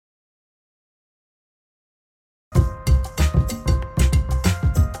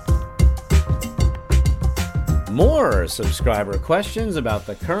More subscriber questions about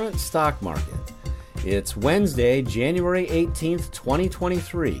the current stock market. It's Wednesday, January 18th,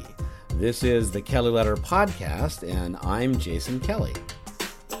 2023. This is the Kelly Letter Podcast, and I'm Jason Kelly.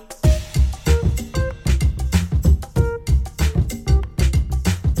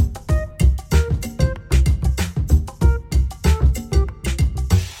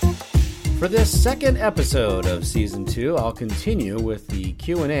 For this second episode of Season 2, I'll continue with the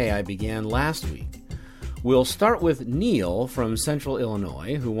Q&A I began last week. We'll start with Neil from Central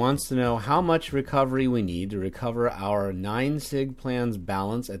Illinois, who wants to know how much recovery we need to recover our 9SIG plan's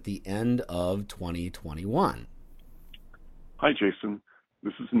balance at the end of 2021. Hi, Jason.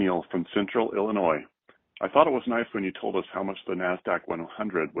 This is Neil from Central Illinois. I thought it was nice when you told us how much the NASDAQ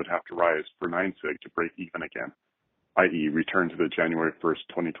 100 would have to rise for 9SIG to break even again, i.e. return to the January 1st,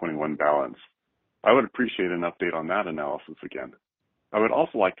 2021 balance. I would appreciate an update on that analysis again. I would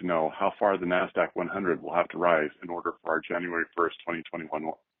also like to know how far the NASDAQ 100 will have to rise in order for our January 1st,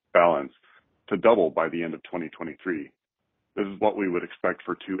 2021 balance to double by the end of 2023. This is what we would expect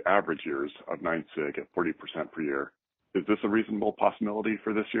for 2 average years of 9SIG at 40% per year. Is this a reasonable possibility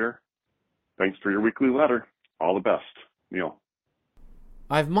for this year? Thanks for your weekly letter. All the best. Neil.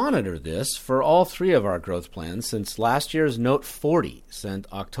 I've monitored this for all 3 of our growth plans since last year's Note 40, sent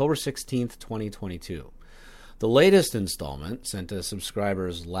October 16th, 2022. The latest installment, sent to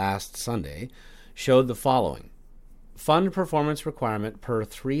subscribers last Sunday, showed the following. Fund performance requirement per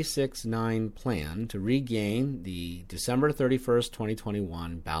 369 plan to regain the December 31st,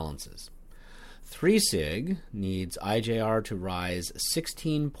 2021 balances. 3SIG needs IJR to rise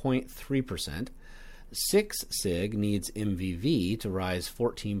 16.3%. 6SIG needs MVV to rise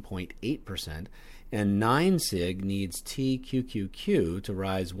 14.8%, and 9SIG needs TQQQ to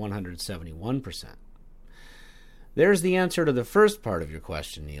rise 171%. There's the answer to the first part of your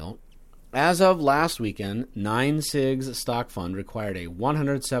question, Neil. As of last weekend, 9SIG's stock fund required a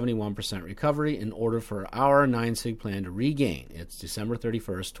 171% recovery in order for our 9SIG plan to regain its December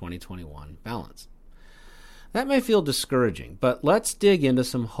 31st, 2021 balance. That may feel discouraging, but let's dig into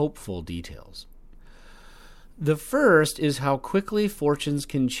some hopeful details. The first is how quickly fortunes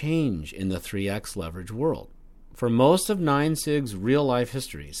can change in the 3x leverage world. For most of 9SIG's real-life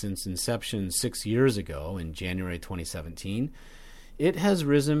history since inception 6 years ago in January 2017, it has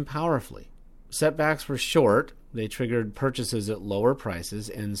risen powerfully. Setbacks were short, they triggered purchases at lower prices,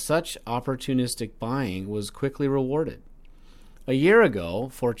 and such opportunistic buying was quickly rewarded. A year ago,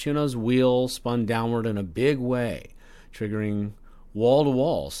 Fortuna's wheel spun downward in a big way, triggering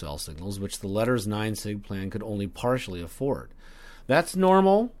wall-to-wall sell signals, which the Letters 9SIG plan could only partially afford. That's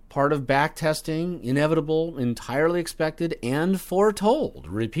normal, part of backtesting, inevitable, entirely expected, and foretold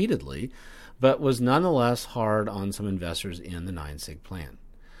repeatedly, but was nonetheless hard on some investors in the 9SIG plan.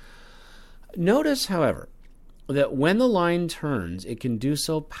 Notice, however, that when the line turns, it can do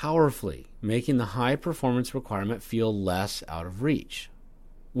so powerfully, making the high performance requirement feel less out of reach.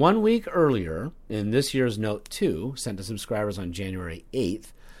 1 week earlier, in this year's Note 2, sent to subscribers on January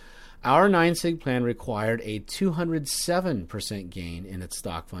 8th, our 9SIG plan required a 207% gain in its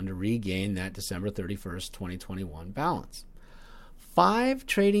stock fund to regain that December 31st, 2021 balance. 5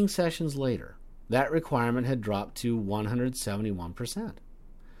 trading sessions later, that requirement had dropped to 171%.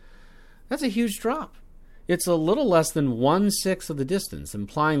 That's a huge drop. It's a little less than 1/6 of the distance,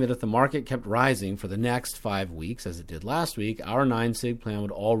 implying that if the market kept rising for the next 5 weeks, as it did last week, our 9SIG plan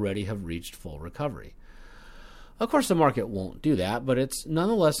would already have reached full recovery. Of course, the market won't do that, but it's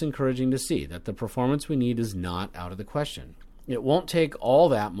nonetheless encouraging to see that the performance we need is not out of the question. It won't take all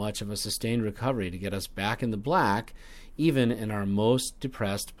that much of a sustained recovery to get us back in the black, even in our most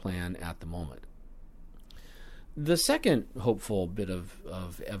depressed plan at the moment. The second hopeful bit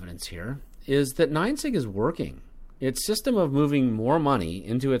of evidence here is that 9SIG is working. Its system of moving more money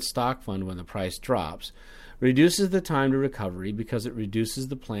into its stock fund when the price drops reduces the time to recovery because it reduces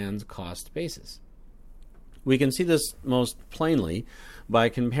the plan's cost basis. We can see this most plainly by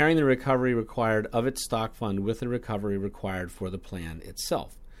comparing the recovery required of its stock fund with the recovery required for the plan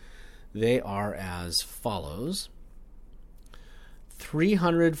itself. They are as follows.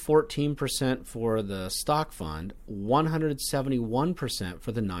 314% for the stock fund, 171%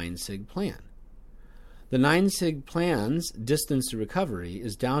 for the 9SIG plan. The 9SIG plan's distance to recovery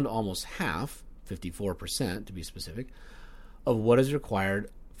is down to almost half, 54% to be specific, of what is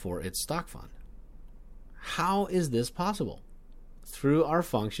required for its stock fund. How is this possible? Through our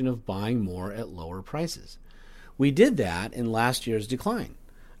function of buying more at lower prices. We did that in last year's decline.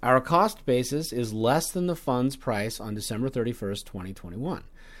 Our cost basis is less than the fund's price on December 31st, 2021.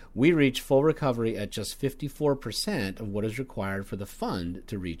 We reach full recovery at just 54% of what is required for the fund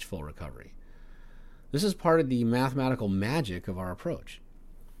to reach full recovery. This is part of the mathematical magic of our approach.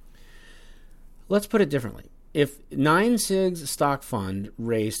 Let's put it differently. If 9SIG's stock fund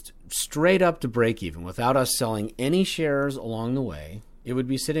raced straight up to break even without us selling any shares along the way, it would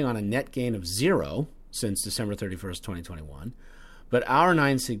be sitting on a net gain of 0 since December 31st, 2021, but our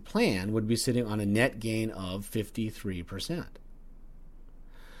 9SIG plan would be sitting on a net gain of 53%.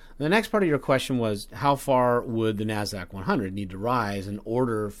 The next part of your question was, how far would the NASDAQ 100 need to rise in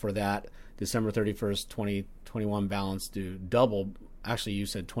order for that December 31st, 2021 balance to double? Actually, you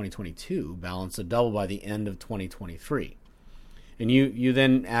said 2022 balance to double by the end of 2023. And you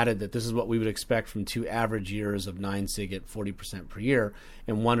then added that this is what we would expect from 2 average years of 9SIG at 40% per year,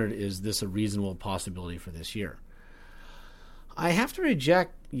 and wondered, is this a reasonable possibility for this year? I have to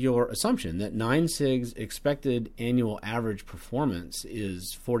reject your assumption that 9SIG's expected annual average performance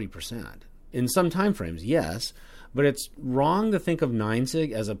is 40%. In some time frames, yes, but it's wrong to think of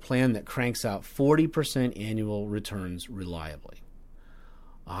 9SIG as a plan that cranks out 40% annual returns reliably.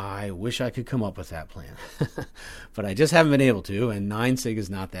 I wish I could come up with that plan, but I just haven't been able to, and 9SIG is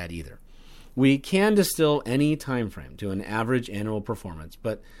not that either. We can distill any time frame to an average annual performance,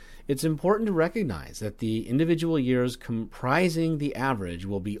 but it's important to recognize that the individual years comprising the average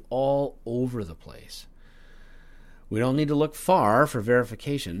will be all over the place. We don't need to look far for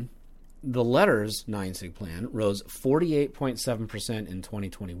verification. The Letters 9SIG plan rose 48.7% in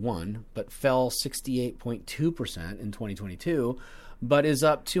 2021, but fell 68.2% in 2022, but is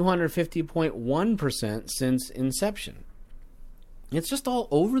up 250.1% since inception. It's just all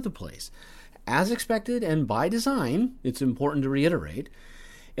over the place. As expected and by design, it's important to reiterate,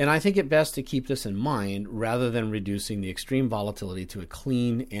 and I think it best to keep this in mind rather than reducing the extreme volatility to a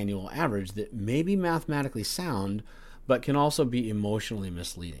clean annual average that may be mathematically sound, but can also be emotionally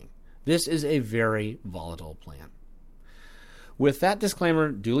misleading. This is a very volatile plan. With that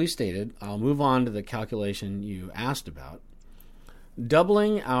disclaimer duly stated, I'll move on to the calculation you asked about.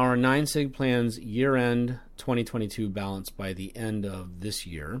 Doubling our 9SIG plan's year-end 2022 balance by the end of this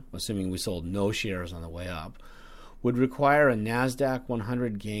year, assuming we sold no shares on the way up, would require a NASDAQ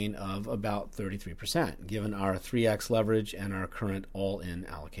 100 gain of about 33%, given our 3x leverage and our current all-in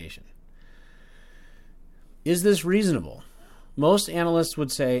allocation. Is this reasonable? Most analysts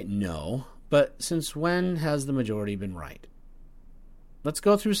would say no, but since when has the majority been right? Let's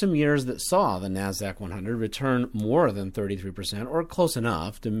go through some years that saw the NASDAQ 100 return more than 33%, or close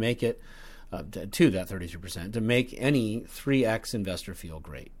enough to make it to that 33%, to make any 3x investor feel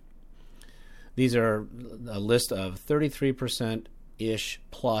great. These are a list of 33%-ish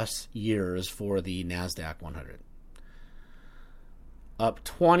plus years for the NASDAQ 100. Up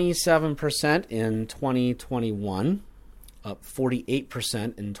 27% in 2021, up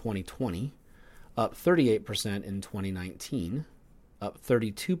 48% in 2020, up 38% in 2019, up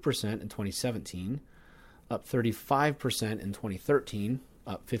 32% in 2017, up 35% in 2013,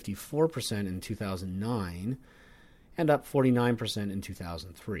 up 54% in 2009, and up 49% in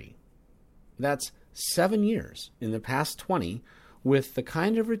 2003. That's 7 years in the past 20 with the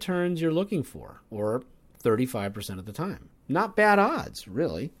kind of returns you're looking for, or 35% of the time. Not bad odds,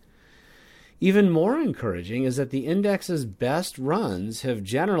 really. Even more encouraging is that the index's best runs have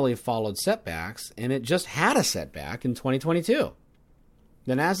generally followed setbacks, and it just had a setback in 2022.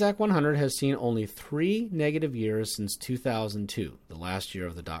 The NASDAQ 100 has seen only 3 negative years since 2002, the last year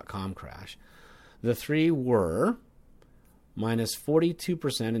of the dot-com crash. The 3 were minus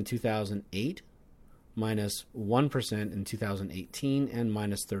 42% in 2008, minus 1% in 2018, and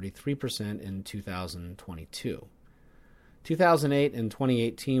minus 33% in 2022. 2008 and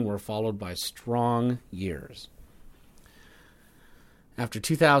 2018 were followed by strong years. After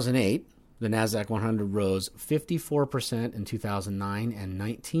 2008, the NASDAQ 100 rose 54% in 2009 and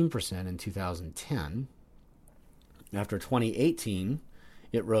 19% in 2010. After 2018,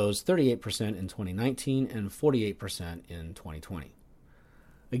 it rose 38% in 2019 and 48% in 2020.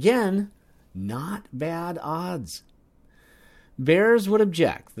 Again, not bad odds. Bears would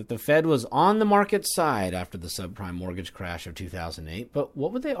object that the Fed was on the market side after the subprime mortgage crash of 2008, but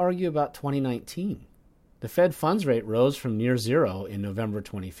what would they argue about 2019? The Fed funds rate rose from near zero in November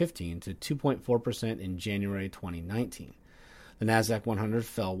 2015 to 2.4% in January 2019. The NASDAQ 100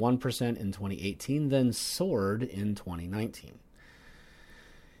 fell 1% in 2018, then soared in 2019.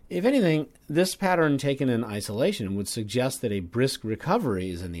 If anything, this pattern taken in isolation would suggest that a brisk recovery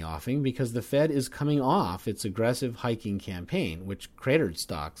is in the offing because the Fed is coming off its aggressive hiking campaign, which cratered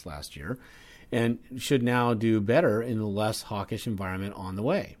stocks last year, and should now do better in a less hawkish environment on the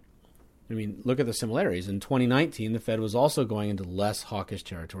way. I mean, look at the similarities. In 2019, the Fed was also going into less hawkish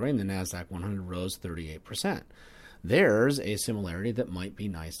territory, and the NASDAQ 100 rose 38%. There's a similarity that might be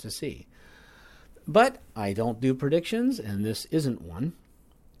nice to see. But I don't do predictions, and this isn't one.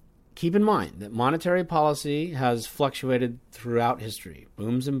 Keep in mind that monetary policy has fluctuated throughout history.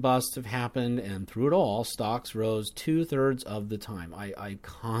 Booms and busts have happened, and through it all, stocks rose 2/3 of the time. I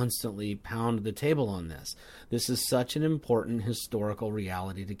constantly pound the table on this. This is such an important historical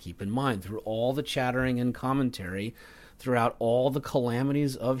reality to keep in mind. Through all the chattering and commentary, throughout all the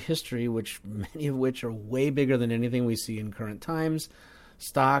calamities of history, many of which are way bigger than anything we see in current times,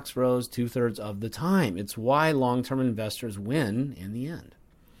 stocks rose 2/3 of the time. It's why long-term investors win in the end.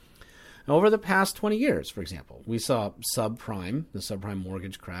 Over the past 20 years, for example, we saw the subprime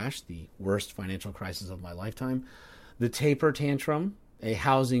mortgage crash, the worst financial crisis of my lifetime, the taper tantrum, a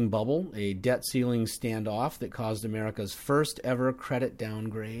housing bubble, a debt ceiling standoff that caused America's first ever credit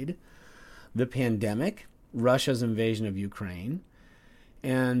downgrade, the pandemic, Russia's invasion of Ukraine,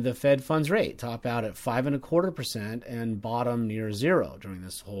 and the Fed funds rate top out at 5.25% and bottom near zero during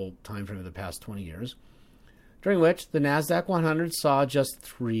this whole time frame of the past 20 years. During which the NASDAQ 100 saw just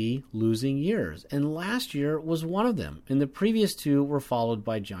 3 losing years, and last year was one of them, and the previous 2 were followed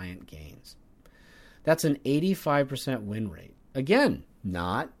by giant gains. That's an 85% win rate. Again,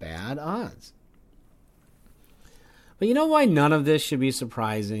 not bad odds. But you know why none of this should be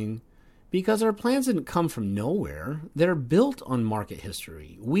surprising? Because our plans didn't come from nowhere. They're built on market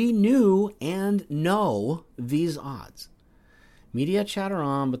history. We knew and know these odds. Media chatter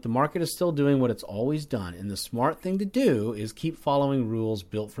on, but the market is still doing what it's always done, and the smart thing to do is keep following rules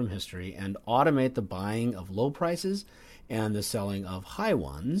built from history and automate the buying of low prices and the selling of high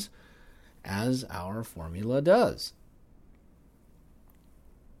ones, as our formula does.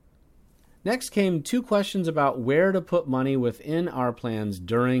 Next came 2 questions about where to put money within our plans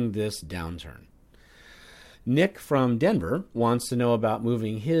during this downturn. Nick from Denver wants to know about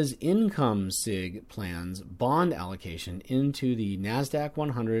moving his income SIG plan's bond allocation into the NASDAQ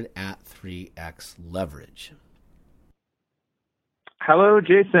 100 at 3x leverage. Hello,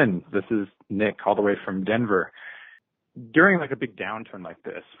 Jason. This is Nick all the way from Denver. During a big downturn like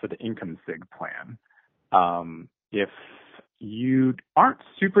this for the income SIG plan, if you aren't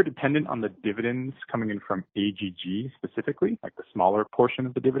super dependent on the dividends coming in from AGG specifically, like the smaller portion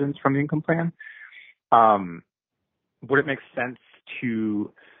of the dividends from the income plan, would it make sense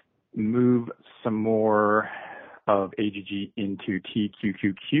to move some more of AGG into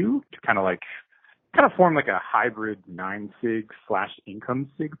TQQQ to kind of form a hybrid 9-SIG / income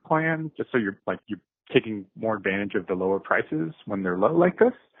SIG plan, just so you're taking more advantage of the lower prices when they're low like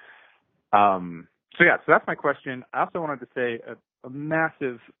this? So that's my question. I also wanted to say a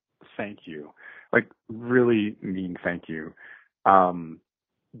massive thank you, really mean thank you.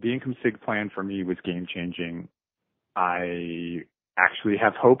 The income SIG plan for me was game changing. I actually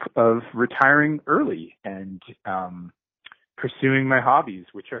have hope of retiring early and pursuing my hobbies,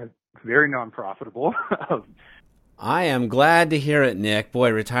 which are very non-profitable. I am glad to hear it, Nick.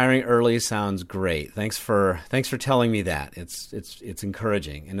 Boy, retiring early sounds great. Thanks for telling me that. It's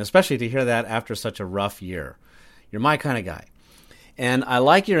encouraging, and especially to hear that after such a rough year. You're my kind of guy. And I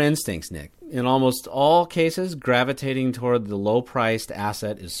like your instincts, Nick. In almost all cases, gravitating toward the low-priced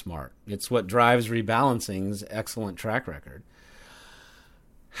asset is smart. It's what drives rebalancing's excellent track record.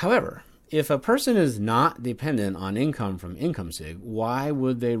 However, if a person is not dependent on income from income SIG, why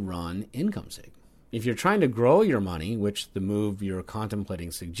would they run income SIG? If you're trying to grow your money, which the move you're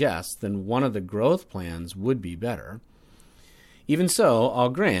contemplating suggests, then one of the growth plans would be better. Even so, I'll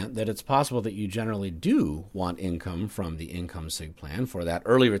grant that it's possible that you generally do want income from the income SIG plan for that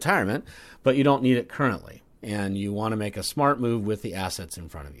early retirement, but you don't need it currently, and you want to make a smart move with the assets in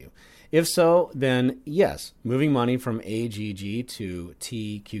front of you. If so, then yes, moving money from AGG to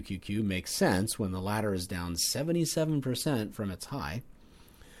TQQQ makes sense when the latter is down 77% from its high.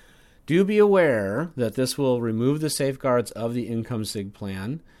 Do be aware that this will remove the safeguards of the income SIG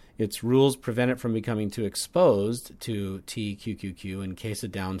plan. Its rules prevent it from becoming too exposed to TQQQ in case a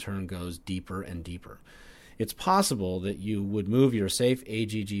downturn goes deeper and deeper. It's possible that you would move your safe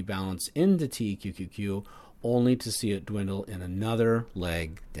AGG balance into TQQQ only to see it dwindle in another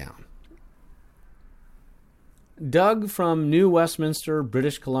leg down. Doug from New Westminster,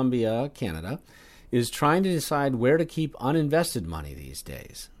 British Columbia, Canada, is trying to decide where to keep uninvested money these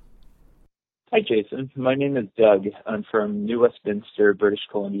days. Hi, Jason. My name is Doug. I'm from New Westminster, British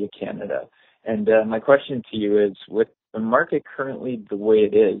Columbia, Canada. And my question to you is, with the market currently the way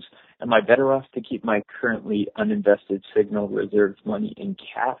it is, am I better off to keep my currently uninvested Signal Reserve money in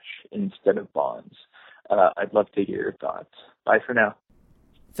cash instead of bonds? I'd love to hear your thoughts. Bye for now.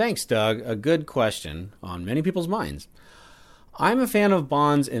 Thanks, Doug. A good question on many people's minds. I'm a fan of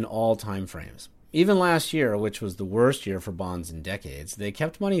bonds in all time frames. Even last year, which was the worst year for bonds in decades, they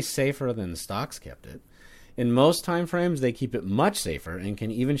kept money safer than stocks kept it. In most time frames, they keep it much safer and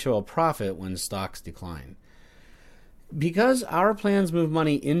can even show a profit when stocks decline. Because our plans move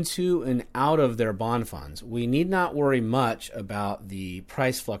money into and out of their bond funds, we need not worry much about the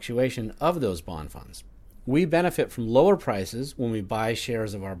price fluctuation of those bond funds. We benefit from lower prices when we buy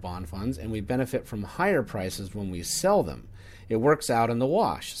shares of our bond funds, and we benefit from higher prices when we sell them. It works out in the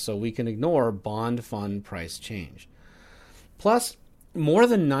wash, so we can ignore bond fund price change. Plus, more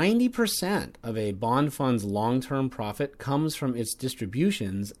than 90% of a bond fund's long-term profit comes from its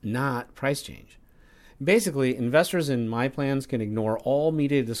distributions, not price change. Basically, investors in my plans can ignore all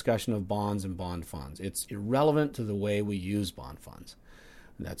media discussion of bonds and bond funds. It's irrelevant to the way we use bond funds.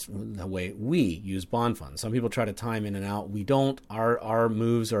 That's the way we use bond funds. Some people try to time in and out. We don't. Our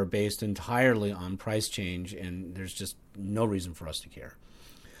moves are based entirely on price change, and there's just no reason for us to care.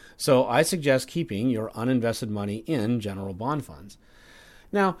 So I suggest keeping your uninvested money in general bond funds.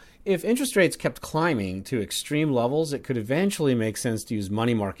 Now, if interest rates kept climbing to extreme levels, it could eventually make sense to use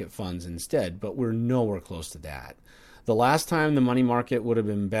money market funds instead, but we're nowhere close to that. The last time the money market would have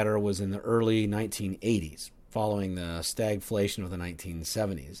been better was in the early 1980s, following the stagflation of the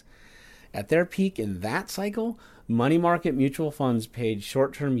 1970s. At their peak in that cycle, money market mutual funds paid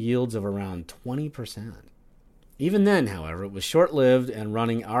short-term yields of around 20%. Even then, however, it was short-lived, and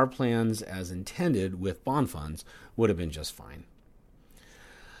running our plans as intended with bond funds would have been just fine.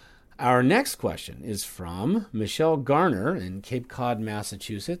 Our next question is from Michelle Garner in Cape Cod,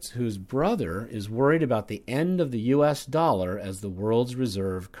 Massachusetts, whose brother is worried about the end of the U.S. dollar as the world's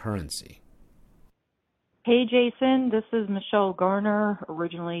reserve currency. Hey, Jason. This is Michelle Garner,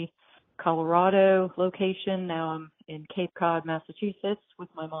 originally Colorado location. Now I'm in Cape Cod, Massachusetts with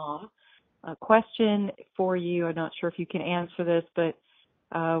my mom. A question for you. I'm not sure if you can answer this, but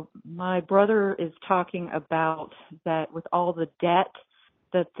my brother is talking about that with all the debt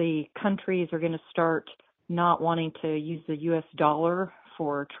that the countries are going to start not wanting to use the U.S. dollar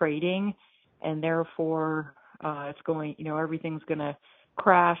for trading, and therefore it's going, everything's going to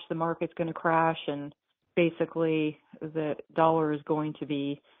crash, the market's going to crash, and basically the dollar is going to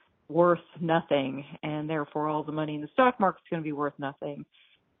be worth nothing, and therefore all the money in the stock market's going to be worth nothing.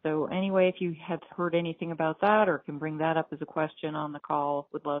 So anyway, if you have heard anything about that or can bring that up as a question on the call,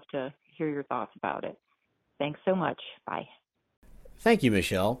 would love to hear your thoughts about it. Thanks so much. Bye. Thank you,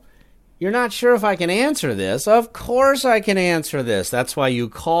 Michelle. You're not sure if I can answer this? Of course I can answer this. That's why you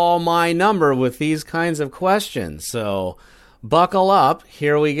call my number with these kinds of questions. So buckle up.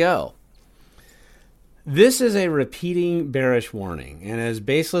 Here we go. This is a repeating bearish warning, and as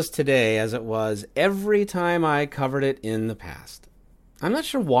baseless today as it was every time I covered it in the past. I'm not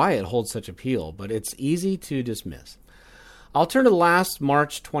sure why it holds such appeal, but it's easy to dismiss. I'll turn to last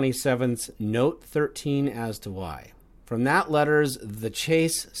March 27th's Note 13 as to why. From that letter's The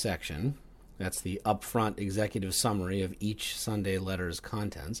Chase section, that's the upfront executive summary of each Sunday letter's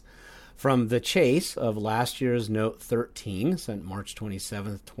contents, from The Chase of last year's Note 13, sent March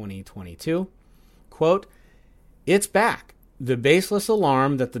 27th, 2022, quote, "It's back. The baseless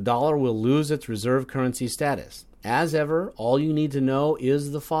alarm that the dollar will lose its reserve currency status. As ever, all you need to know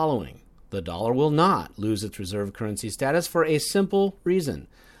is the following. The dollar will not lose its reserve currency status for a simple reason.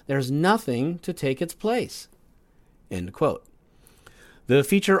 There's nothing to take its place." End quote. The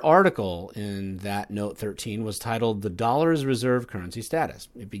feature article in that Note 13 was titled "The Dollar's Reserve Currency Status."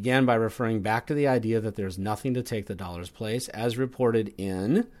 It began by referring back to the idea that there's nothing to take the dollar's place, as reported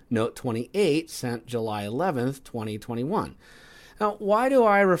in Note 28, sent July 11th, 2021. Now, why do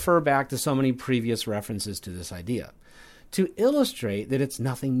I refer back to so many previous references to this idea? To illustrate that it's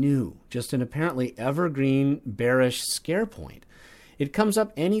nothing new, just an apparently evergreen bearish scare point. It comes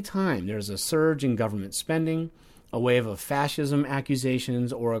up any time there's a surge in government spending, a wave of fascism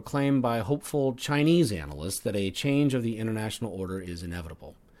accusations, or a claim by hopeful Chinese analysts that a change of the international order is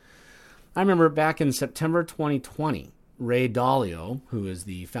inevitable. I remember back in September 2020, Ray Dalio, who is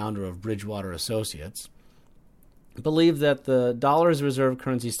the founder of Bridgewater Associates, believed that the dollar's reserve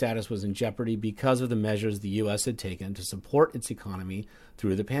currency status was in jeopardy because of the measures the U.S. had taken to support its economy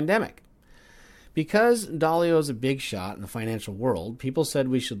through the pandemic. Because Dalio is a big shot in the financial world, people said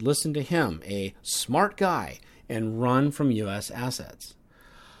we should listen to him, a smart guy, and run from U.S. assets.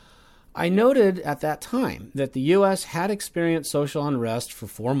 I noted at that time that the U.S. had experienced social unrest for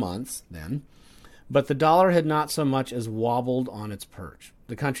 4 months then, but the dollar had not so much as wobbled on its perch.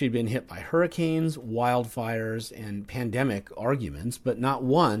 The country had been hit by hurricanes, wildfires, and pandemic arguments, but not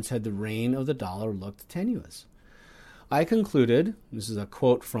once had the reign of the dollar looked tenuous. I concluded, this is a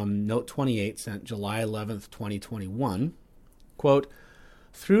quote from Note 28 sent July 11th, 2021, quote,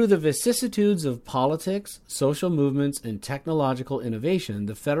 Through the vicissitudes of politics, social movements, and technological innovation,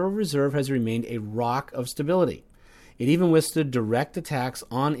 the Federal Reserve has remained a rock of stability. It even withstood direct attacks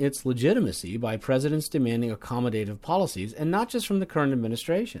on its legitimacy by presidents demanding accommodative policies, and not just from the current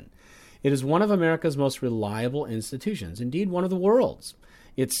administration. It is one of America's most reliable institutions, indeed one of the world's.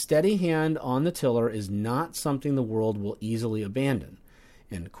 Its steady hand on the tiller is not something the world will easily abandon."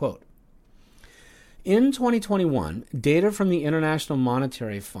 End quote. In 2021, data from the International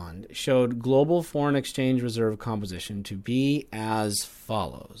Monetary Fund showed global foreign exchange reserve composition to be as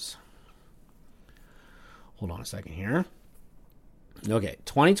follows. Hold on a second here. Okay,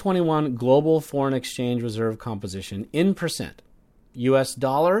 2021 global foreign exchange reserve composition in percent. US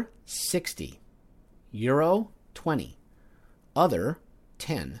dollar, 60. Euro, 20. Other,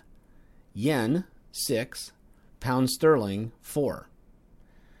 10. Yen, 6. Pound sterling, 4.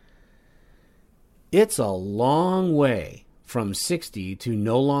 It's a long way from 60 to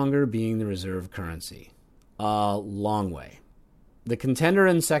no longer being the reserve currency. A long way. The contender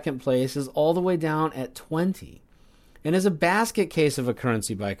in second place is all the way down at 20 and is a basket case of a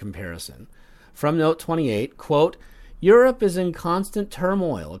currency by comparison. From note 28, quote, "Europe is in constant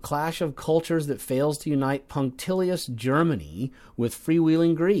turmoil, a clash of cultures that fails to unite punctilious Germany with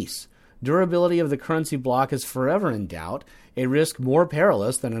freewheeling Greece. Durability of the currency bloc is forever in doubt, a risk more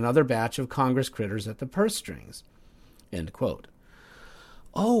perilous than another batch of Congress critters at the purse strings." End quote.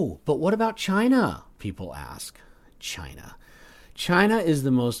 Oh, but what about China? People ask. China is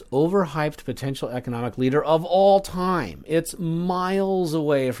the most overhyped potential economic leader of all time. It's miles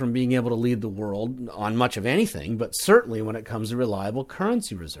away from being able to lead the world on much of anything, but certainly when it comes to reliable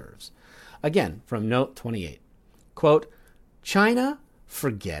currency reserves. Again, from note 28, quote, "China,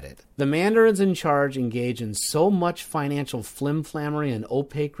 forget it. The mandarins in charge engage in so much financial flimflammery and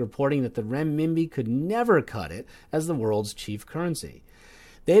opaque reporting that the renminbi could never cut it as the world's chief currency.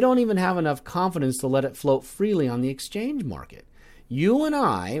 They don't even have enough confidence to let it float freely on the exchange market. You and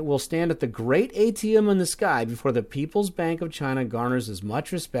I will stand at the great ATM in the sky before the People's Bank of China garners as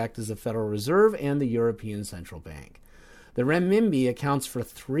much respect as the Federal Reserve and the European Central Bank. The renminbi accounts for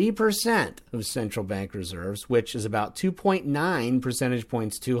 3% of central bank reserves, which is about 2.9 percentage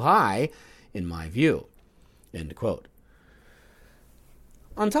points too high, in my view." End quote.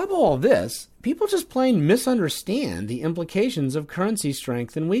 On top of all this, people just plain misunderstand the implications of currency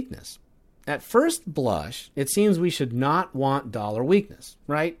strength and weakness. At first blush, it seems we should not want dollar weakness,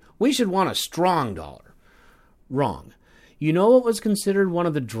 right? We should want a strong dollar. Wrong. You know what was considered one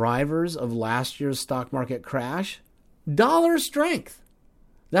of the drivers of last year's stock market crash? Dollar strength.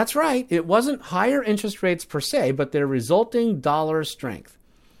 That's right. It wasn't higher interest rates per se, but their resulting dollar strength.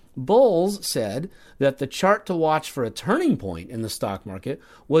 Bulls said that the chart to watch for a turning point in the stock market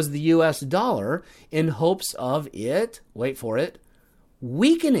was the US dollar in hopes of it, wait for it,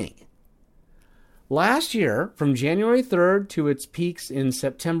 weakening. Last year, from January 3rd to its peaks in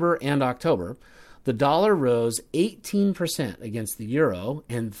September and October, the dollar rose 18% against the euro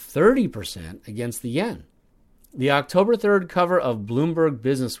and 30% against the yen. The October 3rd cover of Bloomberg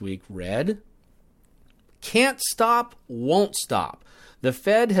Businessweek read, "Can't stop, won't stop. The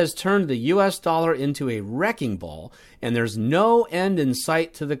Fed has turned the US dollar into a wrecking ball, and there's no end in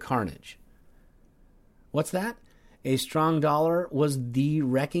sight to the carnage." What's that? A strong dollar was the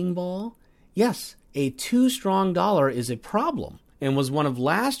wrecking ball? Yes, a too strong dollar is a problem and was one of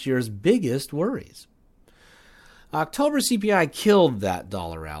last year's biggest worries. October CPI killed that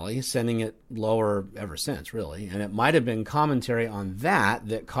dollar rally, sending it lower ever since, really, and it might have been commentary on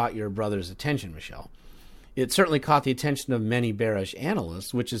that caught your brother's attention, Michelle. It certainly caught the attention of many bearish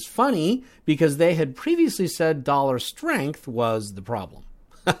analysts, which is funny because they had previously said dollar strength was the problem.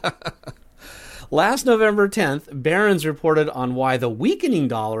 Last November 10th, Barron's reported on why the weakening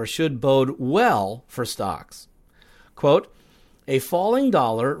dollar should bode well for stocks. Quote, "A falling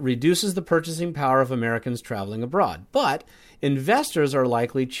dollar reduces the purchasing power of Americans traveling abroad, but investors are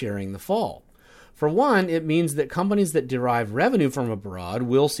likely cheering the fall. For one, it means that companies that derive revenue from abroad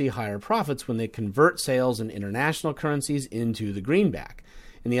will see higher profits when they convert sales in international currencies into the greenback.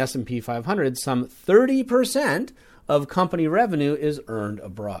 In the S&P 500, some 30% of company revenue is earned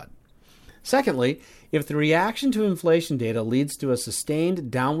abroad. Secondly, if the reaction to inflation data leads to a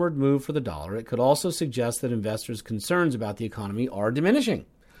sustained downward move for the dollar, it could also suggest that investors' concerns about the economy are diminishing.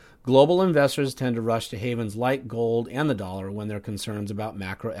 Global investors tend to rush to havens like gold and the dollar when their concerns about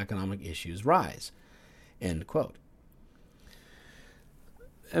macroeconomic issues rise." End quote.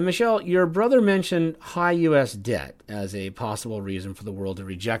 And Michelle, your brother mentioned high U.S. debt as a possible reason for the world to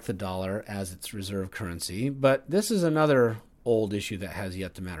reject the dollar as its reserve currency, but this is another old issue that has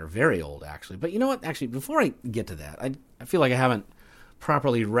yet to matter. Very old, actually. But you know what? Actually, before I get to that, I feel like I haven't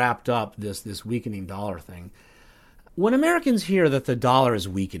properly wrapped up this weakening dollar thing. When Americans hear that the dollar is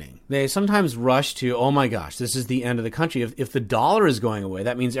weakening, they sometimes rush to, oh my gosh, this is the end of the country. If the dollar is going away,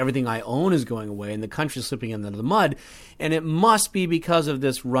 that means everything I own is going away and the country's slipping into the mud. And it must be because of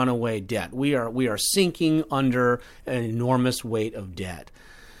this runaway debt. We are sinking under an enormous weight of debt.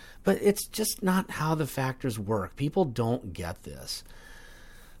 But it's just not how the factors work. People don't get this.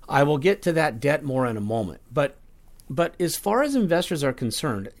 I will get to that debt more in a moment. But as far as investors are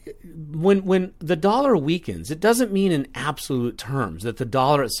concerned, when the dollar weakens, it doesn't mean in absolute terms that the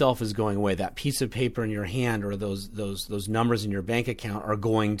dollar itself is going away. That piece of paper in your hand or those numbers in your bank account are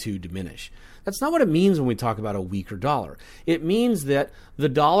going to diminish. That's not what it means when we talk about a weaker dollar. It means that the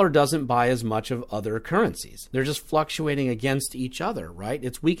dollar doesn't buy as much of other currencies. They're just fluctuating against each other, right?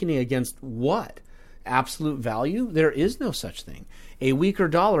 It's weakening against what? Absolute value? There is no such thing. A weaker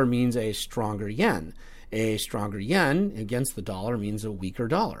dollar means a stronger yen. A stronger yen against the dollar means a weaker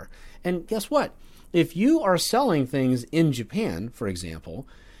dollar. And guess what? If you are selling things in Japan, for example,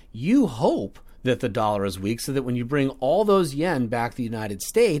 you hope that the dollar is weak so that when you bring all those yen back to the United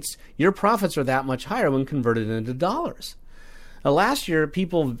States, your profits are that much higher when converted into dollars. Now, last year,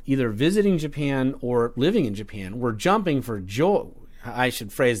 people either visiting Japan or living in Japan were jumping for joy. I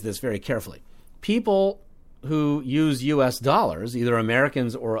should phrase this very carefully. People who use U.S. dollars, either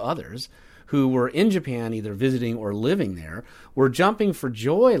Americans or others, who were in Japan, either visiting or living there, were jumping for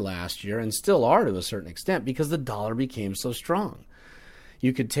joy last year and still are to a certain extent because the dollar became so strong.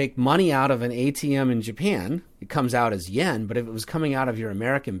 You could take money out of an ATM in Japan, it comes out as yen, but if it was coming out of your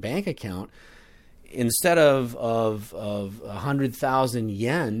American bank account, instead of 100,000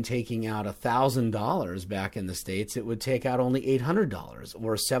 yen taking out $1,000 back in the States, it would take out only $800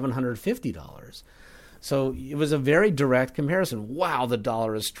 or $750. So it was a very direct comparison. Wow, the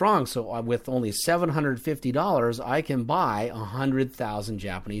dollar is strong. So with only $750, I can buy 100,000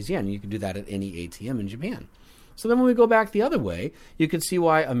 Japanese yen. You can do that at any ATM in Japan. So then when we go back the other way, you can see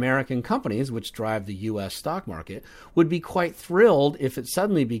why American companies, which drive the U.S. stock market, would be quite thrilled if it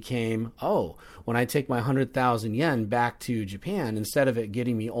suddenly became, oh, when I take my 100,000 yen back to Japan, instead of it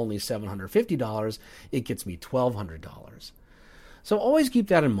getting me only $750, it gets me $1,200. So always keep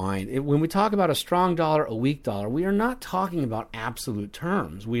that in mind. When we talk about a strong dollar, a weak dollar, we are not talking about absolute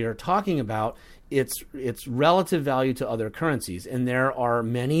terms. We are talking about its relative value to other currencies. And there are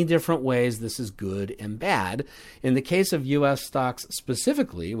many different ways this is good and bad. In the case of U.S. stocks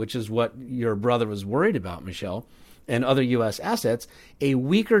specifically, which is what your brother was worried about, Michelle, and other U.S. assets, a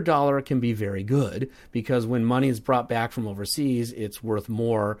weaker dollar can be very good because when money is brought back from overseas, it's worth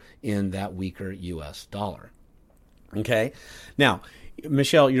more in that weaker U.S. dollar. Okay. Now,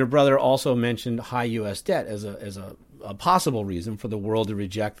 Michelle, your brother also mentioned high U.S. debt as a possible reason for the world to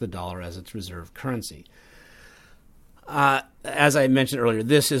reject the dollar as its reserve currency. As I mentioned earlier,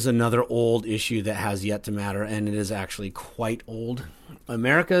 this is another old issue that has yet to matter, and it is actually quite old.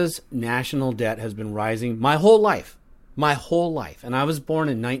 America's national debt has been rising my whole life, and I was born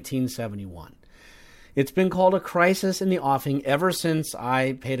in 1971. It's been called a crisis in the offing ever since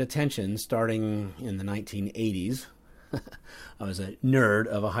I paid attention, starting in the 1980s. I was a nerd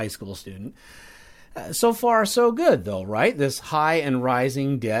of a high school student. So far, so good, though, right? This high and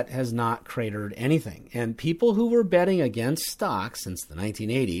rising debt has not cratered anything. And people who were betting against stocks since the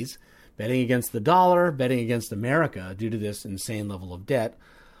 1980s, betting against the dollar, betting against America due to this insane level of debt,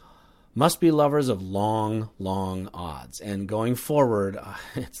 must be lovers of long, long odds. And going forward,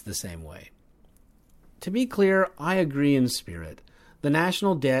 it's the same way. To be clear, I agree in spirit. The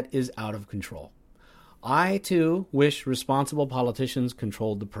national debt is out of control. I, too, wish responsible politicians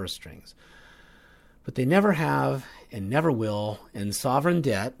controlled the purse strings. But they never have and never will, and sovereign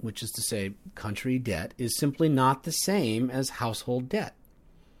debt, which is to say country debt, is simply not the same as household debt.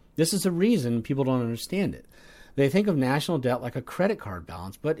 This is the reason people don't understand it. They think of national debt like a credit card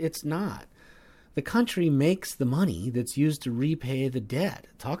balance, but it's not. The country makes the money that's used to repay the debt.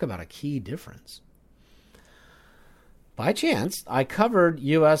 Talk about a key difference. By chance, I covered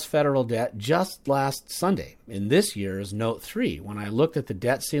U.S. federal debt just last Sunday in this year's Note 3 when I looked at the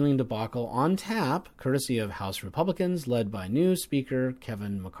debt ceiling debacle on tap, courtesy of House Republicans led by new Speaker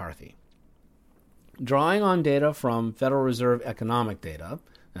Kevin McCarthy. Drawing on data from Federal Reserve Economic Data,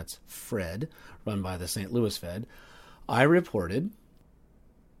 that's FRED, run by the St. Louis Fed, I reported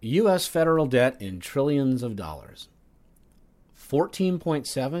U.S. federal debt in trillions of dollars.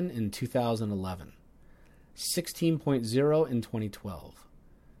 14.7 in 2011. 16.0 in 2012,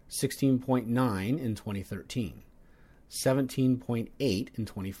 16.9 in 2013, 17.8 in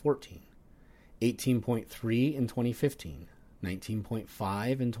 2014, 18.3 in 2015,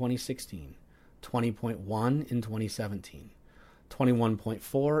 19.5 in 2016, 20.1 in 2017,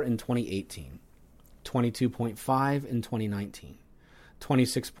 21.4 in 2018, 22.5 in 2019,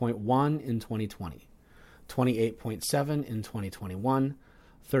 26.1 in 2020, 28.7 in 2021,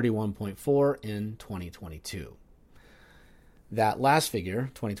 31.4 in 2022. That last figure,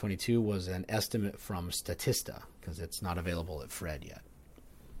 2022, was an estimate from Statista because it's not available at Fred yet.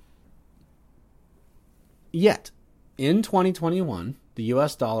 Yet, in 2021, the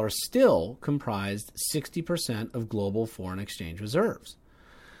U.S. dollar still comprised 60% of global foreign exchange reserves.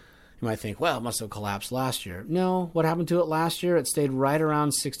 You might think, well, it must have collapsed last year. No, what happened to it last year? It stayed right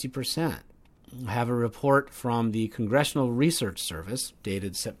around 60%. I have a report from the Congressional Research Service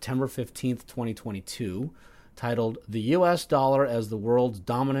dated September 15th, 2022, titled The U.S. Dollar as the World's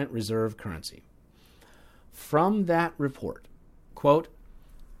Dominant Reserve Currency. From that report, quote,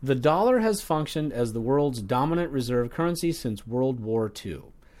 the dollar has functioned as the world's dominant reserve currency since World War II.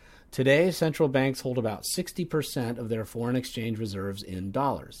 Today, central banks hold about 60% of their foreign exchange reserves in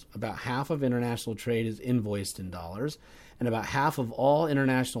dollars. About half of international trade is invoiced in dollars, and about half of all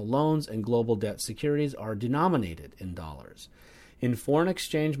international loans and global debt securities are denominated in dollars. In foreign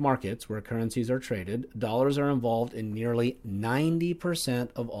exchange markets where currencies are traded, dollars are involved in nearly 90%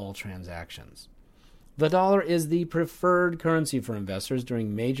 of all transactions. The dollar is the preferred currency for investors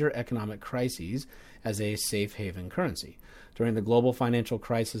during major economic crises as a safe haven currency. During the global financial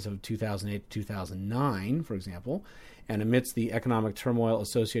crisis of 2008-2009, for example, and amidst the economic turmoil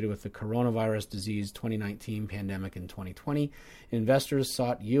associated with the coronavirus disease 2019 pandemic in 2020, investors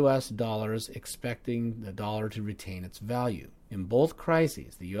sought U.S. dollars, expecting the dollar to retain its value. In both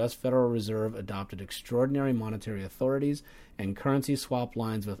crises, the U.S. Federal Reserve adopted extraordinary monetary authorities and currency swap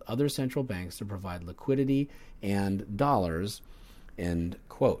lines with other central banks to provide liquidity and dollars, end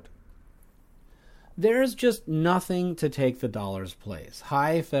quote. There's just nothing to take the dollar's place,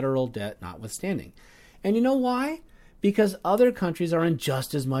 high federal debt notwithstanding. And you know why? Because other countries are in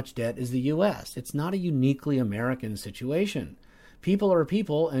just as much debt as the U.S. It's not a uniquely American situation. People are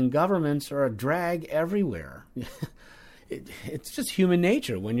people, and governments are a drag everywhere. It's just human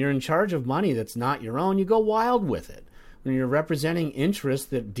nature. When you're in charge of money that's not your own, you go wild with it. When you're representing interests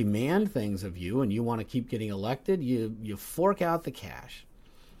that demand things of you and you want to keep getting elected, you fork out the cash.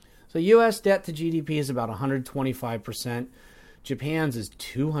 So U.S. debt to GDP is about 125%. Japan's is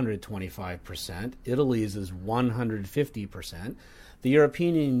 225%. Italy's is 150%. The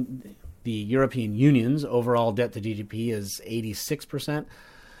European Union's overall debt to GDP is 86%.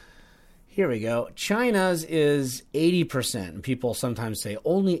 Here we go. China's is 80%, and people sometimes say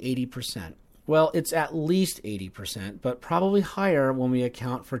only 80%. Well, it's at least 80%, but probably higher when we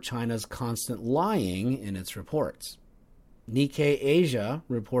account for China's constant lying in its reports. Nikkei Asia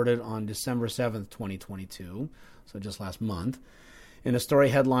reported on December 7th, 2022, so just last month, in a story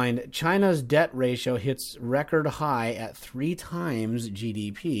headlined, China's debt ratio hits record high at 3 times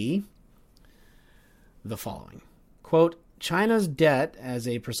GDP, the following. Quote, China's debt as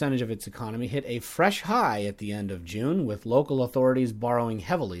a percentage of its economy hit a fresh high at the end of June, with local authorities borrowing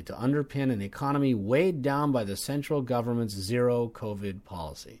heavily to underpin an economy weighed down by the central government's zero-COVID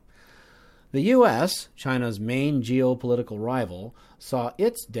policy. The U.S., China's main geopolitical rival, saw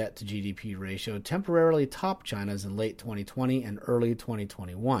its debt-to-GDP ratio temporarily top China's in late 2020 and early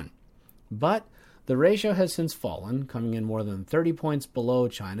 2021. But the ratio has since fallen, coming in more than 30 points below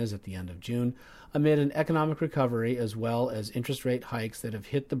China's at the end of June, amid an economic recovery as well as interest rate hikes that have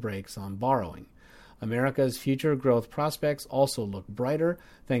hit the brakes on borrowing. America's future growth prospects also look brighter,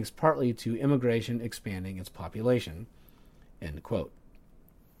 thanks partly to immigration expanding its population. End quote.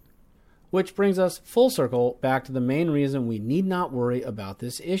 Which brings us full circle back to the main reason we need not worry about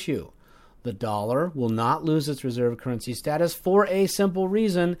this issue. The dollar will not lose its reserve currency status for a simple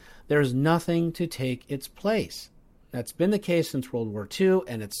reason: there's nothing to take its place. That's been the case since World War II,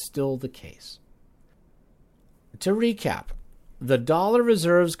 and it's still the case. To recap, the dollar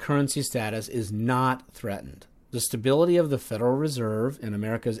reserve's currency status is not threatened. The stability of the Federal Reserve and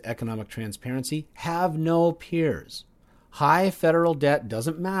America's economic transparency have no peers. High federal debt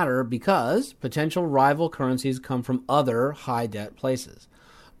doesn't matter because potential rival currencies come from other high debt places.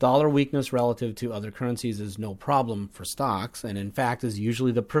 Dollar weakness relative to other currencies is no problem for stocks, and in fact is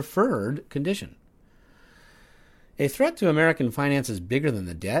usually the preferred condition. A threat to American finances bigger than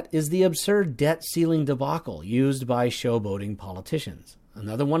the debt is the absurd debt ceiling debacle used by showboating politicians.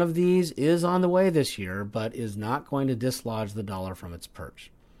 Another one of these is on the way this year, but is not going to dislodge the dollar from its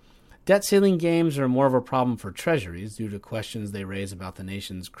perch. Debt ceiling games are more of a problem for treasuries due to questions they raise about the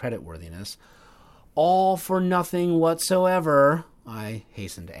nation's creditworthiness. All for nothing whatsoever, I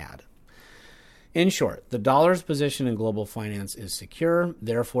hasten to add. In short, the dollar's position in global finance is secure,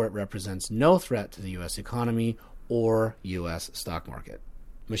 therefore it represents no threat to the U.S. economy or U.S. stock market.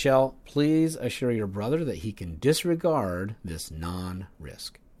 Michelle, please assure your brother that he can disregard this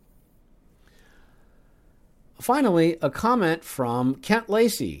non-risk. Finally, a comment from Kent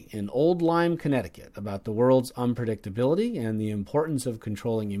Lacey in Old Lyme, Connecticut, about the world's unpredictability and the importance of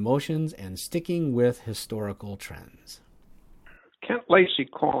controlling emotions and sticking with historical trends. Kent Lacey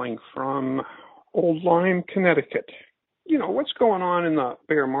calling from Old Lyme, Connecticut. You know, what's going on in the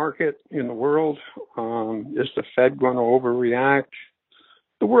bear market in the world? Is the Fed going to overreact?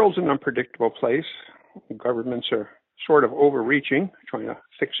 The world's an unpredictable place. Governments are sort of overreaching, trying to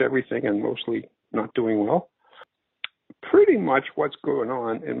fix everything and mostly not doing well. Pretty much what's going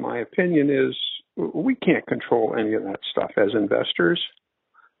on, in my opinion, is we can't control any of that stuff as investors.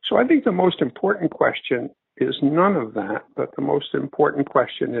 So I think the most important question is none of that, but the most important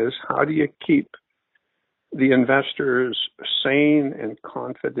question is, how do you keep the investors sane and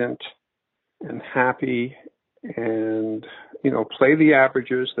confident and happy and, play the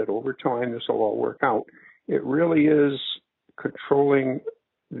averages that over time this will all work out? It really is controlling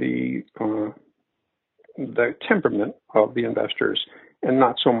the temperament of the investors and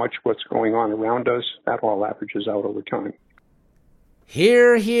not so much what's going on around us. That all averages out over time.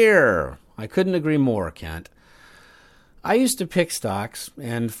 Hear, hear. I couldn't agree more, Kent. I used to pick stocks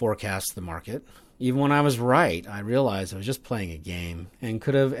and forecast the market. Even when I was right, I realized I was just playing a game and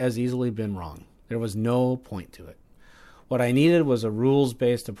could have as easily been wrong. There was no point to it. What I needed was a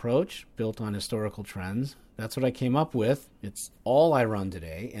rules-based approach built on historical trends. That's what I came up with. It's all I run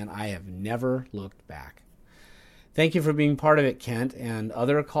today, and I have never looked back. Thank you for being part of it, Kent, and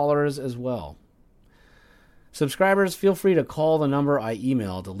other callers as well. Subscribers, feel free to call the number I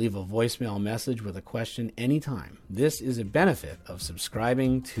emailed to leave a voicemail message with a question anytime. This is a benefit of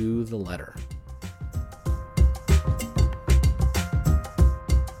subscribing to the letter.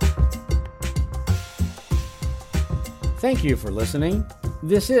 Thank you for listening.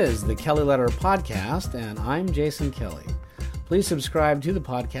 This is the Kelly Letter Podcast, and I'm Jason Kelly. Please subscribe to the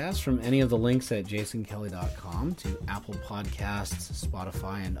podcast from any of the links at jasonkelly.com to Apple Podcasts,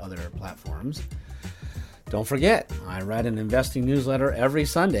 Spotify, and other platforms. Don't forget, I write an investing newsletter every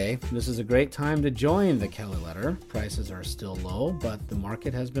Sunday. This is a great time to join the Kelly Letter. Prices are still low, but the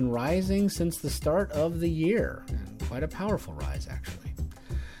market has been rising since the start of the year, and quite a powerful rise, actually.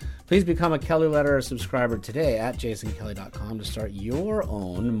 Please become a Kelly Letter subscriber today at jasonkelly.com to start your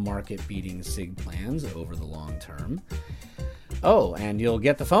own market-beating SIG plans over the long term. Oh, and you'll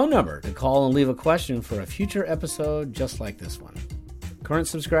get the phone number to call and leave a question for a future episode just like this one. Current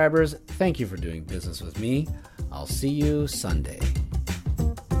subscribers, thank you for doing business with me. I'll see you Sunday.